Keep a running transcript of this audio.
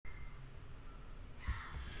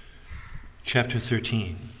Chapter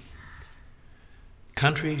 13.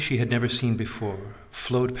 Country she had never seen before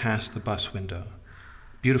flowed past the bus window.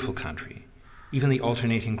 Beautiful country, even the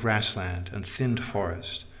alternating grassland and thinned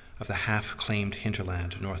forest of the half-claimed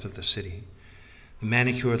hinterland north of the city, the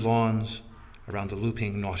manicured lawns around the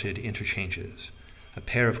looping knotted interchanges, a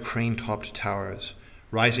pair of crane-topped towers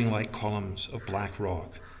rising like columns of black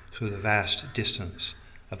rock through the vast distance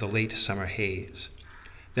of the late summer haze,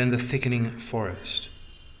 then the thickening forest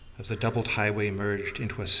as the doubled highway merged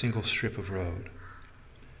into a single strip of road.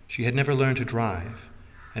 She had never learned to drive,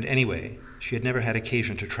 and anyway, she had never had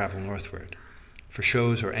occasion to travel northward, for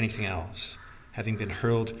shows or anything else, having been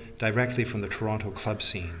hurled directly from the Toronto club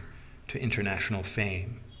scene to international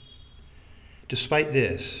fame. Despite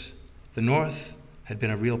this, the North had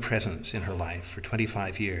been a real presence in her life for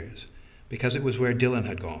 25 years, because it was where Dylan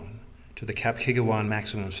had gone, to the Kapkigiwan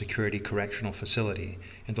Maximum Security Correctional Facility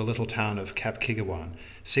in the little town of Kapkigiwan,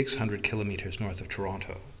 600 kilometers north of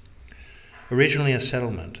Toronto. Originally a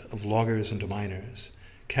settlement of loggers and miners,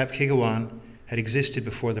 Kapkigiwan had existed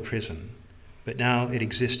before the prison, but now it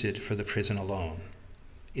existed for the prison alone.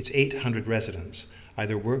 Its 800 residents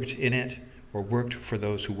either worked in it or worked for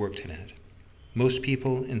those who worked in it. Most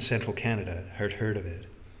people in central Canada had heard of it,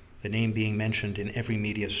 the name being mentioned in every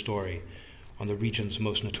media story on the region's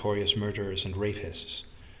most notorious murderers and rapists,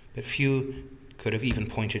 but few could have even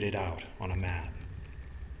pointed it out on a map.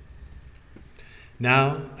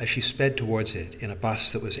 Now, as she sped towards it in a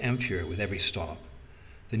bus that was emptier with every stop,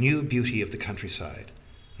 the new beauty of the countryside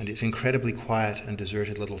and its incredibly quiet and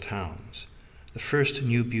deserted little towns, the first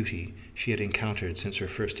new beauty she had encountered since her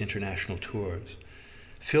first international tours,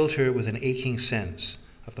 filled her with an aching sense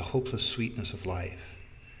of the hopeless sweetness of life.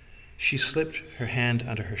 She slipped her hand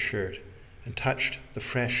under her shirt and touched the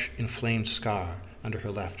fresh, inflamed scar under her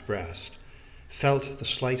left breast, felt the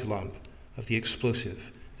slight lump of the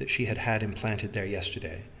explosive that she had had implanted there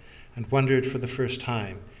yesterday, and wondered for the first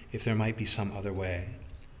time if there might be some other way.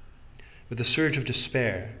 With a surge of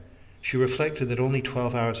despair, she reflected that only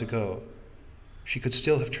 12 hours ago she could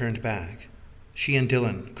still have turned back. She and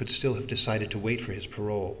Dylan could still have decided to wait for his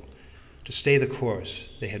parole, to stay the course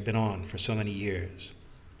they had been on for so many years.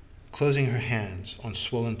 Closing her hands on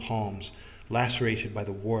swollen palms lacerated by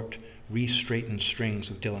the warped, re-straightened strings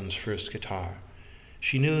of Dylan's first guitar,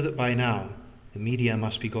 she knew that by now the media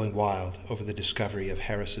must be going wild over the discovery of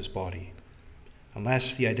Harris's body,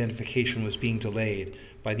 unless the identification was being delayed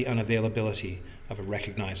by the unavailability of a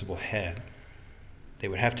recognizable head. They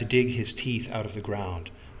would have to dig his teeth out of the ground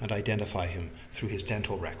and identify him through his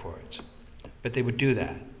dental records. But they would do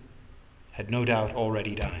that, had no doubt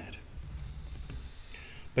already done it.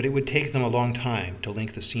 But it would take them a long time to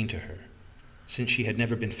link the scene to her, since she had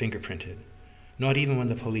never been fingerprinted, not even when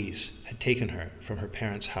the police had taken her from her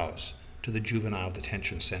parents' house to the juvenile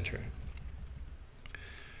detention center.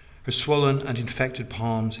 Her swollen and infected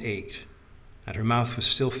palms ached, and her mouth was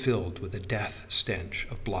still filled with the death stench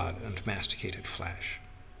of blood and masticated flesh.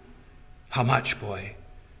 "How much, boy?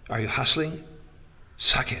 Are you hustling?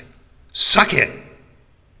 Suck it! Suck it!"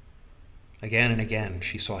 Again and again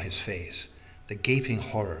she saw his face, the gaping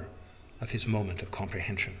horror of his moment of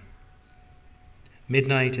comprehension.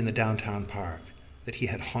 Midnight in the downtown park that he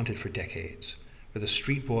had haunted for decades, where the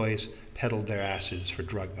street boys peddled their asses for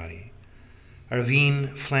drug money. A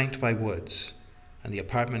ravine flanked by woods and the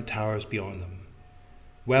apartment towers beyond them.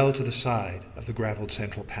 Well to the side of the graveled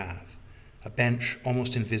central path, a bench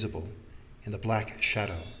almost invisible in the black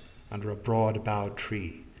shadow under a broad bowed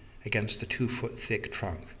tree against the 2-foot-thick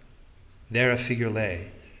trunk. There a figure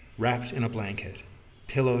lay, wrapped in a blanket,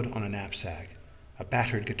 pillowed on a knapsack, a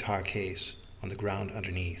battered guitar case on the ground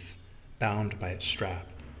underneath, bound by its strap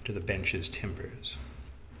to the bench's timbers.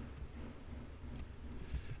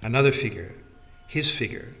 Another figure, his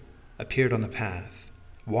figure, appeared on the path,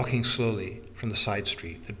 walking slowly from the side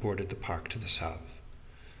street that bordered the park to the south.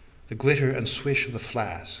 The glitter and swish of the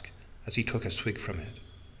flask as he took a swig from it.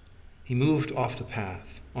 He moved off the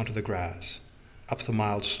path onto the grass, up the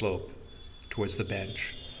mild slope towards the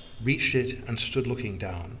bench, reached it and stood looking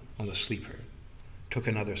down on the sleeper, took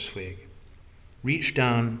another swig, reached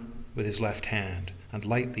down with his left hand and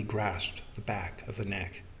lightly grasped the back of the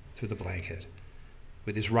neck through the blanket.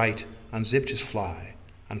 With his right, unzipped his fly,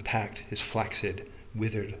 unpacked his flaccid,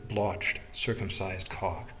 withered, blotched, circumcised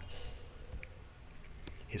cock.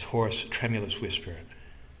 His hoarse, tremulous whisper,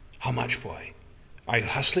 "How much, boy? Are you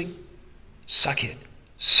hustling? Suck it!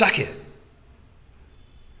 Suck it!"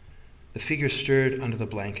 The figure stirred under the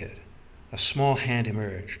blanket. A small hand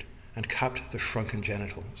emerged and cupped the shrunken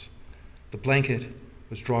genitals. The blanket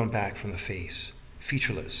was drawn back from the face,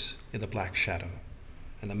 featureless in the black shadow,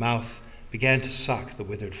 and the mouth began to suck the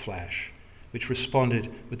withered flesh, which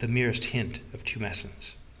responded with the merest hint of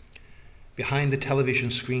tumescence. Behind the television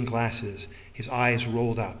screen glasses, his eyes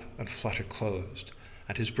rolled up and fluttered closed,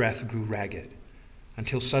 and his breath grew ragged,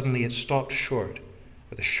 until suddenly it stopped short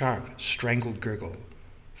with a sharp, strangled gurgle,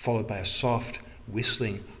 followed by a soft,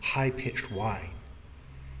 whistling, high-pitched whine.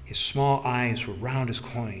 His small eyes were round as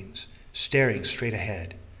coins, staring straight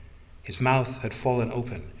ahead. His mouth had fallen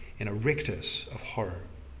open in a rictus of horror.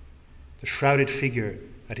 The shrouded figure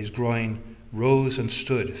at his groin rose and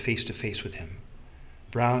stood face to face with him.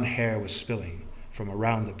 Brown hair was spilling from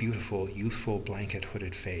around the beautiful, youthful,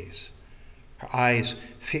 blanket-hooded face. Her eyes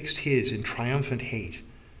fixed his in triumphant hate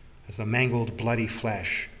as the mangled, bloody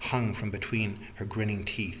flesh hung from between her grinning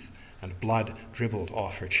teeth and blood dribbled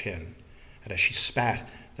off her chin, and as she spat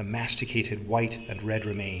the masticated white and red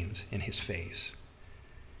remains in his face.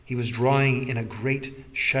 He was drawing in a great,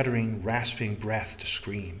 shuddering, rasping breath to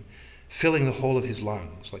scream, filling the whole of his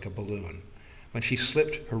lungs like a balloon, when she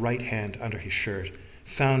slipped her right hand under his shirt,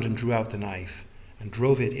 found and drew out the knife, and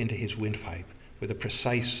drove it into his windpipe with a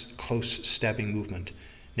precise, close stabbing movement,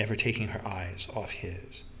 never taking her eyes off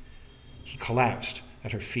his. He collapsed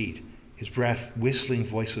at her feet, his breath whistling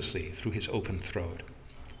voicelessly through his open throat.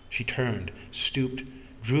 She turned, stooped,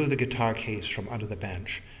 drew the guitar case from under the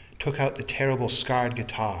bench, took out the terrible scarred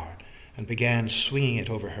guitar, and began swinging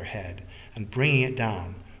it over her head and bringing it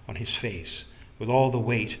down on his face with all the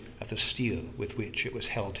weight of the steel with which it was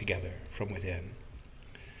held together from within.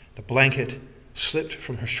 The blanket slipped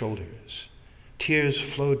from her shoulders. Tears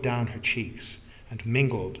flowed down her cheeks and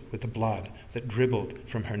mingled with the blood that dribbled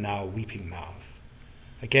from her now weeping mouth.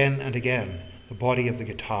 Again and again, the body of the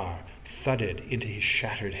guitar thudded into his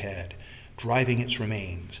shattered head, driving its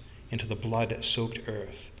remains into the blood-soaked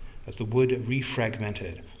earth as the wood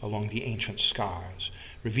refragmented along the ancient scars,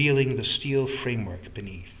 revealing the steel framework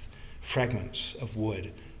beneath, fragments of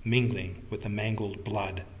wood mingling with the mangled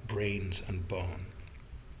blood, brains, and bone.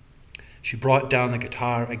 She brought down the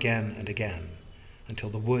guitar again and again, until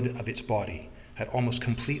the wood of its body had almost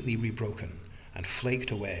completely rebroken and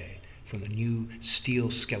flaked away from the new steel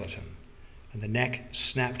skeleton, and the neck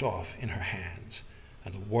snapped off in her hands,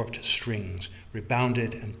 and the warped strings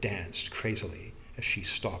rebounded and danced crazily as she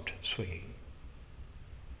stopped swinging.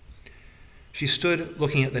 She stood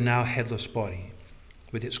looking at the now headless body,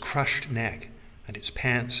 with its crushed neck and its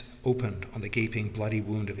pants opened on the gaping bloody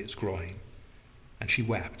wound of its groin, and she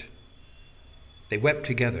wept. They wept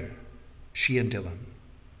together, she and Dylan.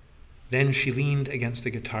 Then she leaned against the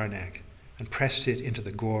guitar neck and pressed it into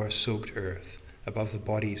the gore-soaked earth above the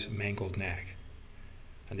body's mangled neck.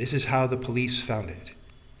 And this is how the police found it,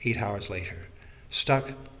 8 hours later,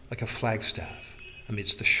 stuck like a flagstaff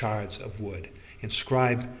amidst the shards of wood,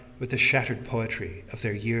 inscribed with the shattered poetry of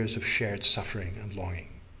their years of shared suffering and longing.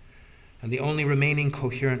 And the only remaining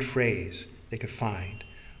coherent phrase they could find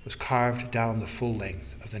was carved down the full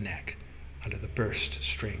length of the neck under the burst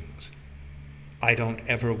strings. I don't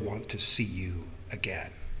ever want to see you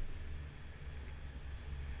again.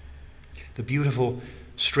 The beautiful,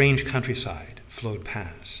 strange countryside flowed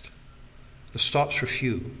past. The stops were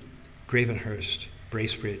few: Gravenhurst,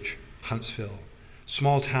 Bracebridge, Huntsville,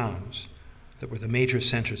 small towns that were the major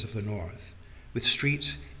centers of the north, with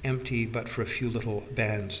streets empty but for a few little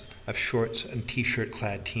bands of shorts and t-shirt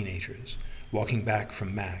clad teenagers walking back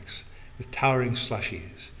from Mac's with towering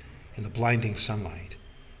slushies in the blinding sunlight,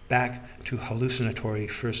 back to hallucinatory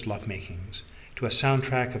first lovemaking, to a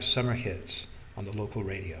soundtrack of summer hits on the local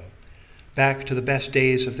radio, back to the best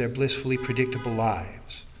days of their blissfully predictable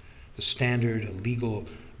lives, the standard, legal,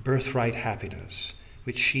 birthright happiness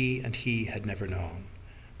which she and he had never known,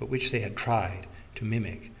 but which they had tried to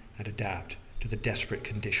mimic and adapt to the desperate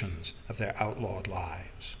conditions of their outlawed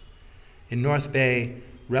lives. In North Bay,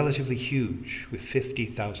 relatively huge, with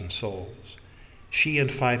 50,000 souls, she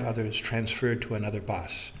and 5 others transferred to another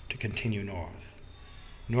bus to continue north.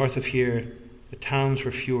 North of here, the towns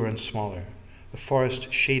were fewer and smaller, the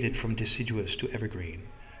forest shaded from deciduous to evergreen.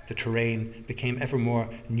 The terrain became ever more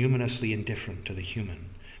numinously indifferent to the human,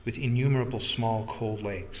 with innumerable small cold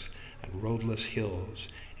lakes and roadless hills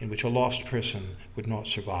in which a lost person would not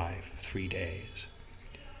survive 3 days.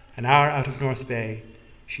 An hour out of North Bay,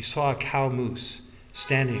 she saw a cow moose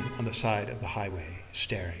standing on the side of the highway,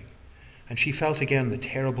 staring, and she felt again the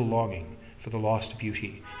terrible longing for the lost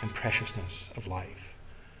beauty and preciousness of life.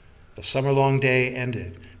 The summer-long day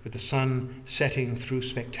ended with the sun setting through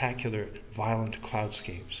spectacular, violent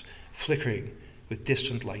cloudscapes, flickering with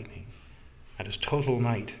distant lightning, and as total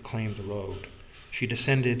night claimed the road, she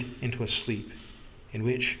descended into a sleep in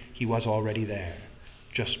which he was already there,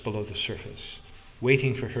 just below the surface,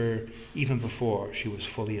 waiting for her even before she was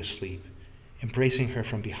fully asleep, embracing her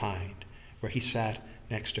from behind, where he sat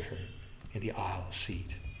next to her in the aisle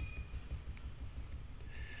seat.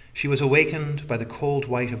 She was awakened by the cold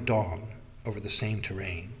white of dawn over the same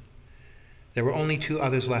terrain. There were only 2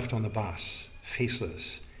 others left on the bus,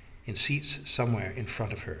 faceless, in seats somewhere in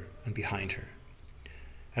front of her and behind her.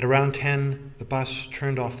 At around 10, the bus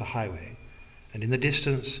turned off the highway, and in the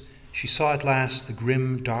distance she saw at last the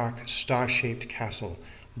grim, dark, star-shaped castle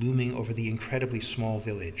looming over the incredibly small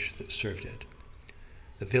village that served it.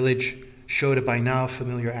 The village showed a by now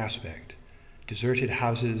familiar aspect: deserted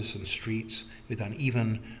houses and streets with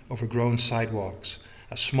uneven, overgrown sidewalks,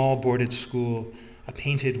 a small boarded school, a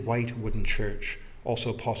painted white wooden church,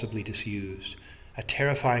 also possibly disused, a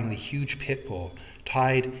terrifyingly huge pit bull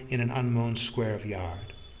tied in an unmown square of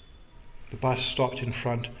yard. The bus stopped in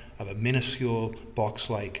front of a minuscule,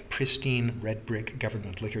 box-like, pristine red brick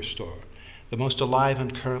government liquor store, the most alive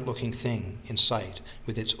and current-looking thing in sight,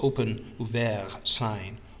 with its open ouvert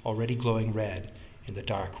sign already glowing red in the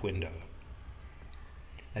dark window.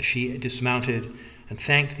 As she dismounted and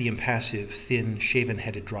thanked the impassive, thin,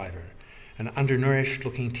 shaven-headed driver, an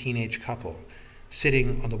undernourished-looking teenage couple,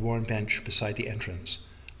 sitting on the worn bench beside the entrance,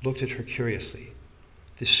 looked at her curiously.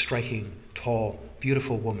 This striking, tall,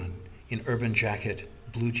 beautiful woman in urban jacket,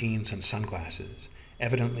 blue jeans, and sunglasses,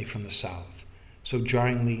 evidently from the South, so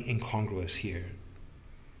jarringly incongruous here.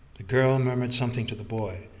 The girl murmured something to the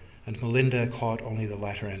boy, and Melinda caught only the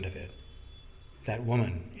latter end of it. That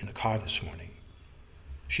woman in the car this morning.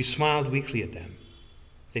 She smiled weakly at them.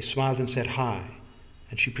 They smiled and said hi,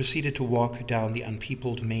 and she proceeded to walk down the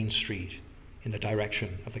unpeopled main street in the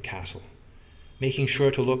direction of the castle, making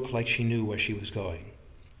sure to look like she knew where she was going.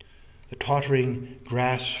 The tottering,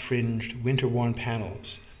 grass-fringed, winter-worn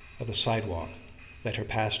panels of the sidewalk led her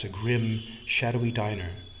past a grim, shadowy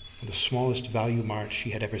diner and the smallest value mart she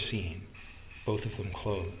had ever seen, both of them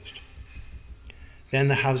closed. Then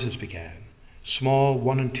the houses began, small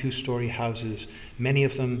 1- and 2-story houses, many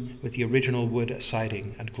of them with the original wood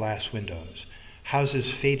siding and glass windows,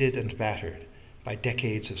 houses faded and battered by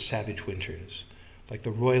decades of savage winters, like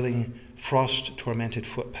the roiling, frost-tormented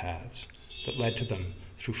footpaths that led to them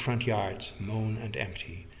through front yards mown and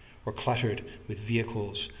empty, or cluttered with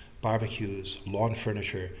vehicles, barbecues, lawn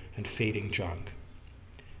furniture, and fading junk.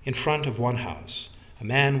 In front of one house, a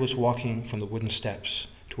man was walking from the wooden steps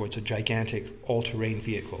towards a gigantic, all-terrain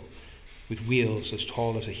vehicle with wheels as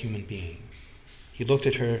tall as a human being. He looked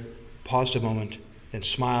at her, paused a moment, then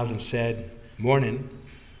smiled and said, "Mornin',"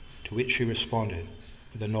 to which she responded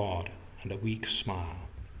with a nod and a weak smile.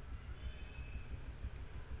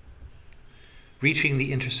 Reaching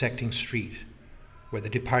the intersecting street, where the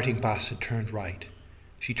departing bus had turned right,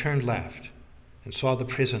 she turned left and saw the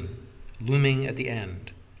prison looming at the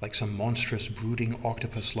end like some monstrous, brooding,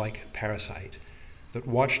 octopus-like parasite that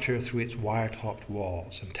watched her through its wire-topped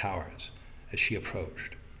walls and towers as she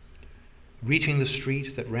approached. Reaching the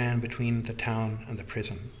street that ran between the town and the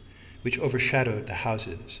prison, which overshadowed the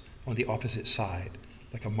houses on the opposite side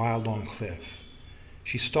like a mile-long cliff,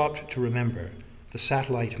 she stopped to remember the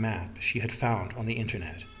satellite map she had found on the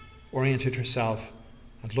internet, oriented herself,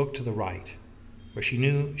 and looked to the right, where she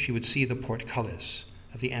knew she would see the portcullis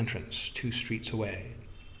of the entrance 2 streets away.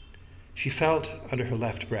 She felt under her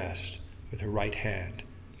left breast with her right hand,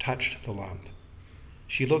 touched the lump.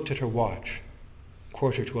 She looked at her watch,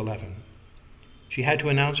 11:15. She had to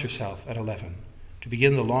announce herself at 11, to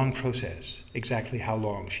begin the long process, exactly how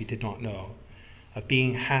long she did not know, of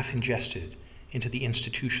being half ingested into the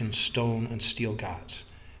institution's stone and steel guts,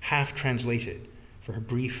 half translated for her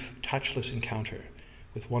brief, touchless encounter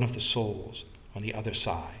with one of the souls on the other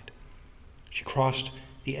side. She crossed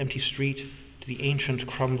the empty street to the ancient,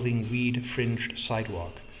 crumbling, weed-fringed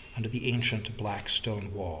sidewalk under the ancient black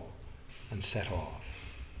stone wall and set off.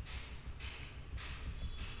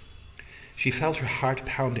 She felt her heart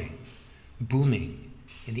pounding, booming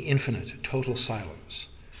in the infinite, total silence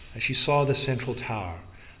as she saw the central tower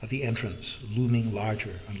of the entrance looming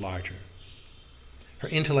larger and larger. Her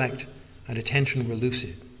intellect and attention were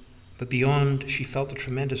lucid, but beyond she felt the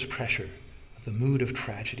tremendous pressure of the mood of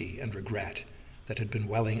tragedy and regret that had been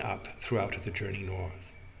welling up throughout the journey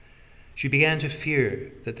north. She began to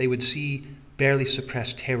fear that they would see barely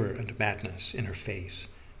suppressed terror and madness in her face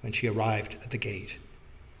when she arrived at the gate.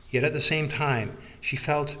 Yet at the same time, she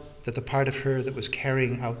felt that the part of her that was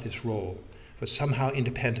carrying out this role was somehow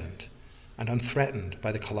independent and unthreatened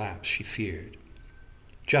by the collapse she feared.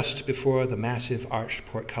 Just before the massive arched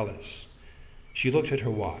portcullis, she looked at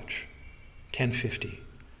her watch, 10:50,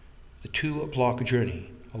 the 2-block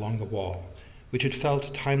journey along the wall, which had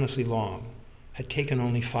felt timelessly long, had taken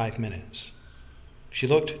only 5 minutes. She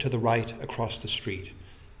looked to the right across the street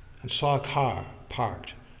and saw a car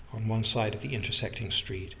parked on one side of the intersecting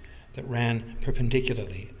street that ran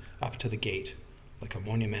perpendicularly up to the gate like a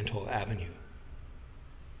monumental avenue.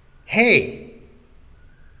 "Hey!"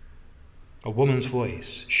 A woman's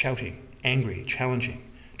voice, shouting, angry, challenging,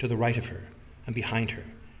 to the right of her and behind her,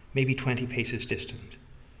 maybe 20 paces distant.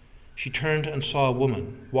 She turned and saw a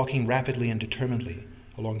woman walking rapidly and determinedly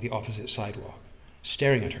along the opposite sidewalk,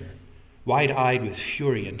 staring at her, wide-eyed with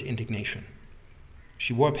fury and indignation.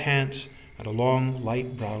 She wore pants and a long,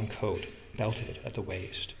 light brown coat belted at the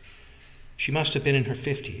waist. She must have been in her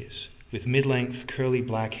 50s, with mid-length, curly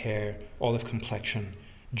black hair, olive complexion,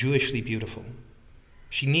 Jewishly beautiful.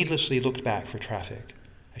 She needlessly looked back for traffic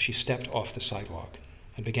as she stepped off the sidewalk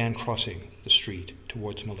and began crossing the street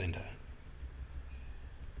towards Melinda.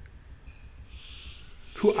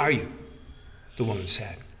 "Who are you?" the woman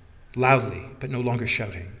said, loudly but no longer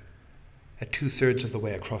shouting, at 2/3 of the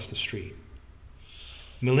way across the street.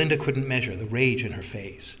 Melinda couldn't measure the rage in her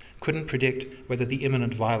face, couldn't predict whether the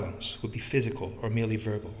imminent violence would be physical or merely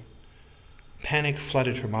verbal. Panic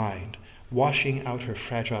flooded her mind, washing out her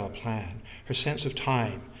fragile plan, her sense of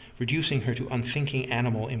time, reducing her to unthinking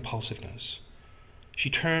animal impulsiveness. She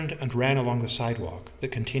turned and ran along the sidewalk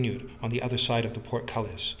that continued on the other side of the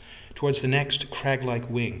portcullis, towards the next crag-like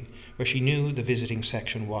wing where she knew the visiting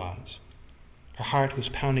section was. Her heart was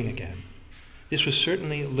pounding again. This was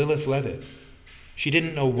certainly Lilith Levitt. She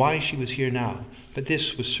didn't know why she was here now, but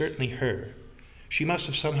this was certainly her. She must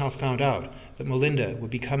have somehow found out that Melinda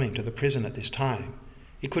would be coming to the prison at this time.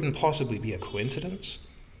 It couldn't possibly be a coincidence.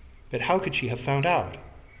 But how could she have found out?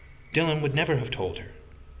 Dylan would never have told her,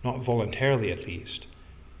 not voluntarily at least.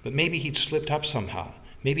 But maybe he'd slipped up somehow.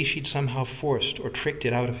 Maybe she'd somehow forced or tricked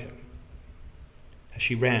it out of him. As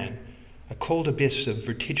she ran, a cold abyss of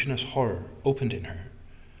vertiginous horror opened in her.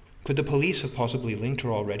 Could the police have possibly linked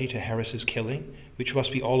her already to Harris's killing, which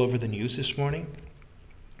must be all over the news this morning?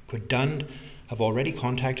 Could Dund have already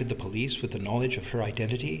contacted the police with the knowledge of her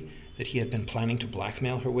identity that he had been planning to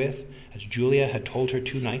blackmail her with, as Julia had told her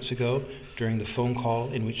 2 nights ago during the phone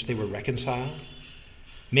call in which they were reconciled?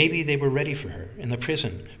 Maybe they were ready for her in the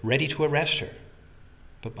prison, ready to arrest her.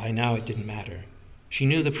 But by now it didn't matter. She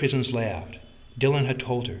knew the prison's layout. Dylan had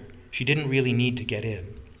told her she didn't really need to get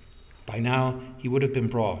in. By now he would have been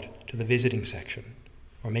brought to the visiting section.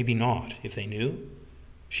 Or maybe not, if they knew.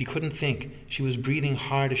 She couldn't think. She was breathing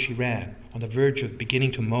hard as she ran, on the verge of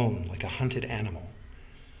beginning to moan like a hunted animal.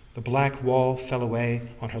 The black wall fell away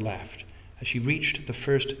on her left as she reached the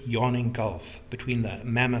first yawning gulf between the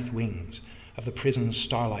mammoth wings of the prison's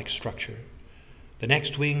star-like structure. The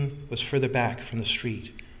next wing was further back from the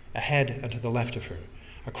street, ahead and to the left of her,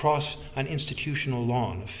 across an institutional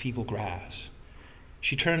lawn of feeble grass.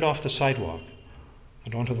 She turned off the sidewalk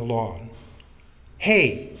and onto the lawn.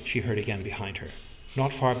 "Hey!" she heard again behind her,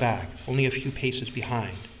 not far back, only a few paces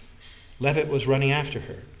behind. Levitt was running after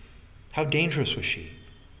her. How dangerous was she?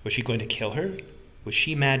 Was she going to kill her? Was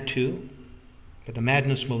she mad too? But the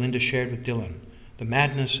madness Melinda shared with Dylan, the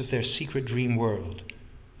madness of their secret dream world,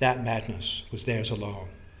 that madness was theirs alone.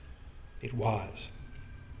 It was.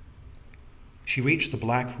 She reached the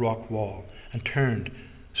black rock wall and turned,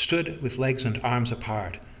 stood with legs and arms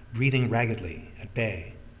apart, breathing raggedly, at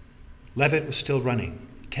bay. Levitt was still running,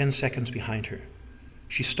 10 seconds behind her.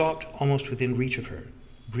 She stopped almost within reach of her,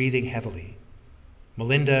 breathing heavily.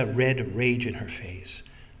 Melinda read rage in her face,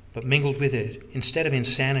 but mingled with it, instead of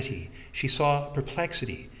insanity, she saw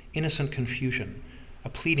perplexity, innocent confusion, a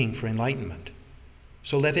pleading for enlightenment.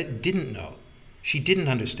 So Levitt didn't know. She didn't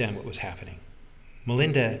understand what was happening.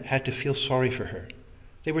 Melinda had to feel sorry for her.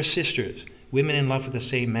 They were sisters, women in love with the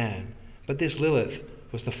same man, but this Lilith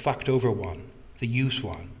was the fucked over one, the use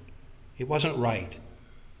one. It wasn't right,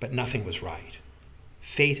 but nothing was right.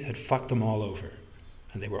 Fate had fucked them all over,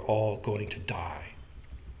 and they were all going to die.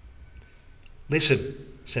 "Listen,"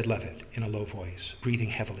 said Levitt in a low voice, breathing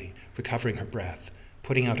heavily, recovering her breath,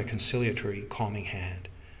 putting out a conciliatory, calming hand.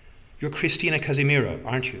 "You're Christina Casimiro,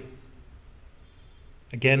 aren't you?"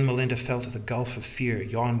 Again Melinda felt the gulf of fear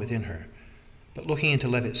yawn within her, but looking into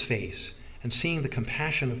Levitt's face and seeing the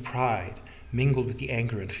compassion of pride mingled with the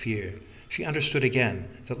anger and fear, she understood again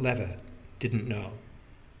that Levitt didn't know.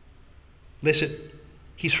 "Listen,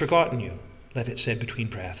 he's forgotten you," Levitt said between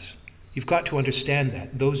breaths. "You've got to understand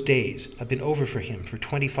that. Those days have been over for him for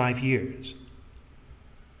 25 years.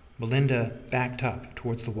 Melinda backed up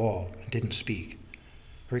towards the wall and didn't speak.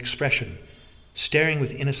 Her expression, staring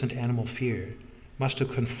with innocent animal fear, must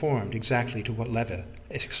have conformed exactly to what Levitt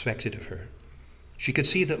expected of her. She could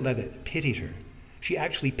see that Levitt pitied her. She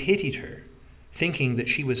actually pitied her, thinking that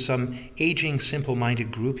she was some aging,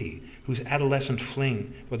 simple-minded groupie whose adolescent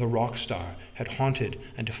fling with a rock star had haunted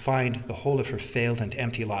and defined the whole of her failed and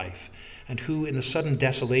empty life, and who, in the sudden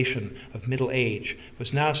desolation of middle age,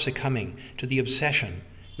 was now succumbing to the obsession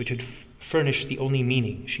which had furnished the only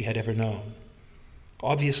meaning she had ever known.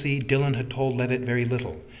 Obviously, Dylan had told Levitt very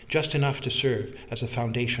little, just enough to serve as a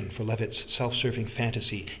foundation for Levitt's self-serving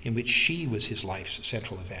fantasy in which she was his life's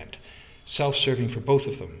central event, self-serving for both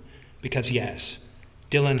of them, because yes,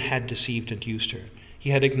 Dylan had deceived and used her. He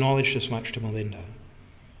had acknowledged as much to Melinda.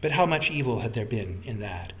 But how much evil had there been in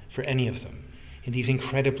that, for any of them, in these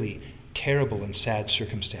incredibly terrible and sad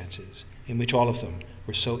circumstances in which all of them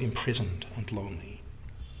were so imprisoned and lonely?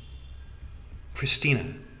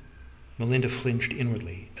 Christina. Melinda flinched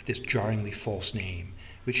inwardly at this jarringly false name,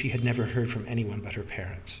 which she had never heard from anyone but her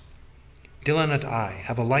parents. Dylan and I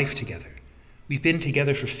have a life together. We've been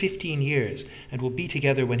together for 15 years and will be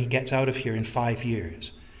together when he gets out of here in 5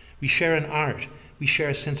 years. We share an art, we share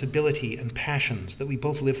a sensibility and passions that we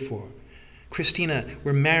both live for. Christina,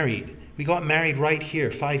 we're married. We got married right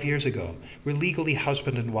here 5 years ago. We're legally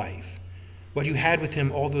husband and wife. What you had with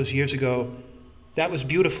him all those years ago, that was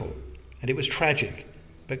beautiful, and it was tragic.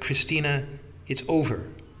 But Christina, it's over.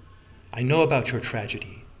 I know about your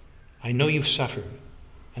tragedy. I know you've suffered,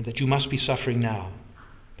 and that you must be suffering now.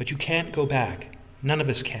 But you can't go back. None of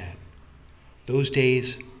us can. Those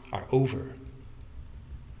days are over.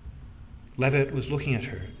 Levitt was looking at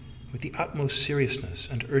her with the utmost seriousness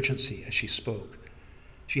and urgency as she spoke.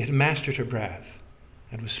 She had mastered her breath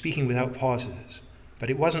and was speaking without pauses, but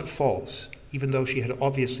it wasn't false, even though she had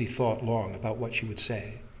obviously thought long about what she would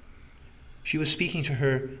say. She was speaking to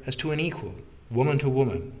her as to an equal, woman to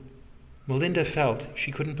woman. Melinda felt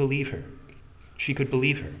she couldn't believe her. She could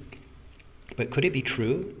believe her. But could it be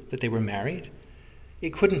true that they were married?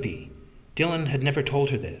 It couldn't be. Dylan had never told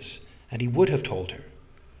her this, and he would have told her.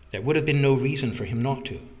 There would have been no reason for him not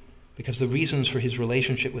to, because the reasons for his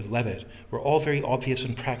relationship with Levitt were all very obvious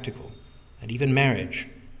and practical, and even marriage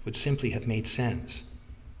would simply have made sense.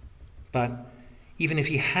 But even if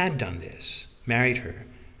he had done this, married her,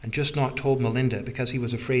 and just not told Melinda because he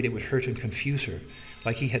was afraid it would hurt and confuse her,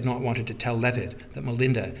 like he had not wanted to tell Levitt that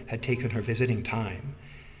Melinda had taken her visiting time.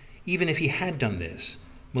 Even if he had done this,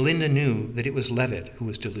 Melinda knew that it was Levitt who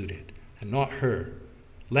was deluded, and not her.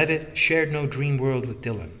 Levitt shared no dream world with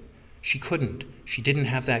Dylan. She couldn't. She didn't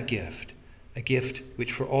have that gift, a gift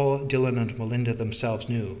which for all Dylan and Melinda themselves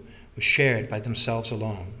knew was shared by themselves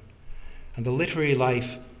alone. And the literary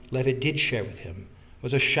life Levitt did share with him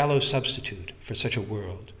was a shallow substitute for such a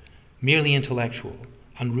world, merely intellectual,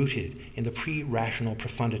 unrooted in the pre-rational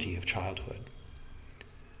profundity of childhood.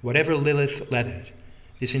 Whatever Lilith Levitt,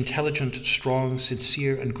 this intelligent, strong,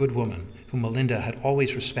 sincere, and good woman whom Melinda had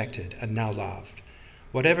always respected and now loved,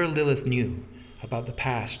 whatever Lilith knew about the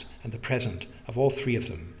past and the present of all three of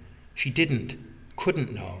them, she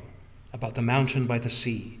couldn't know about the mountain by the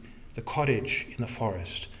sea, the cottage in the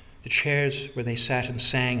forest, the chairs where they sat and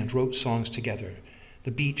sang and wrote songs together,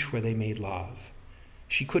 the beach where they made love.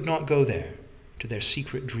 She could not go there, to their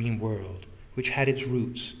secret dream world, which had its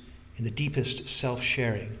roots in the deepest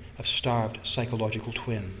self-sharing of starved psychological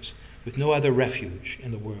twins, with no other refuge in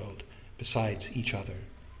the world besides each other.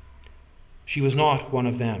 She was not one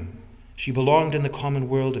of them. She belonged in the common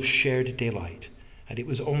world of shared daylight, and it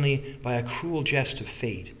was only by a cruel jest of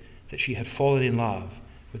fate that she had fallen in love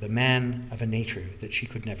with a man of a nature that she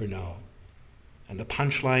could never know. And the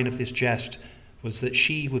punchline of this jest was that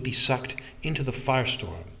she would be sucked into the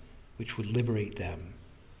firestorm which would liberate them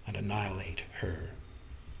and annihilate her.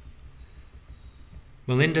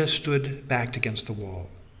 Melinda stood backed against the wall,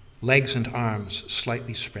 legs and arms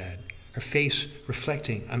slightly spread, her face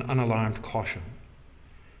reflecting an unalarmed caution.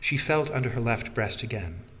 She felt under her left breast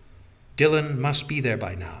again. Dylan must be there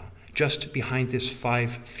by now, just behind this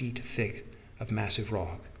 5 feet thick of massive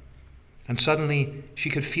rock. And suddenly she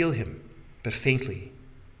could feel him, but faintly.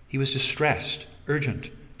 He was distressed, urgent,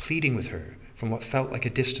 pleading with her from what felt like a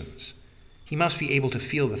distance. He must be able to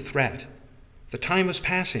feel the threat. The time was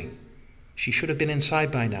passing. She should have been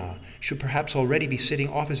inside by now, should perhaps already be sitting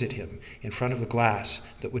opposite him in front of the glass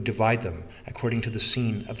that would divide them according to the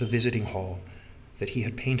scene of the visiting hall that he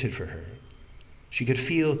had painted for her. She could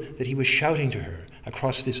feel that he was shouting to her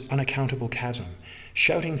across this unaccountable chasm,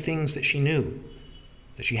 shouting things that she knew,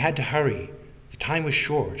 that she had to hurry. The time was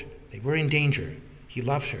short. They were in danger. He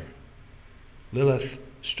loved her. Lilith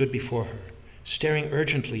stood before her, staring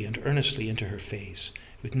urgently and earnestly into her face,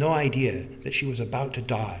 with no idea that she was about to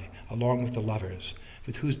die along with the lovers,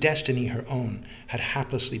 with whose destiny her own had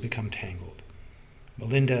haplessly become tangled.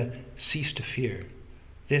 Melinda ceased to fear.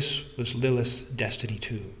 This was Lilith's destiny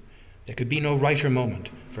too, There could be no righter moment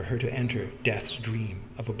for her to enter death's dream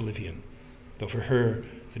of oblivion, though for her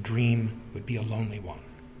the dream would be a lonely one.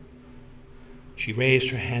 She raised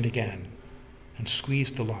her hand again and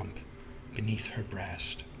squeezed the lump beneath her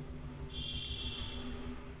breast.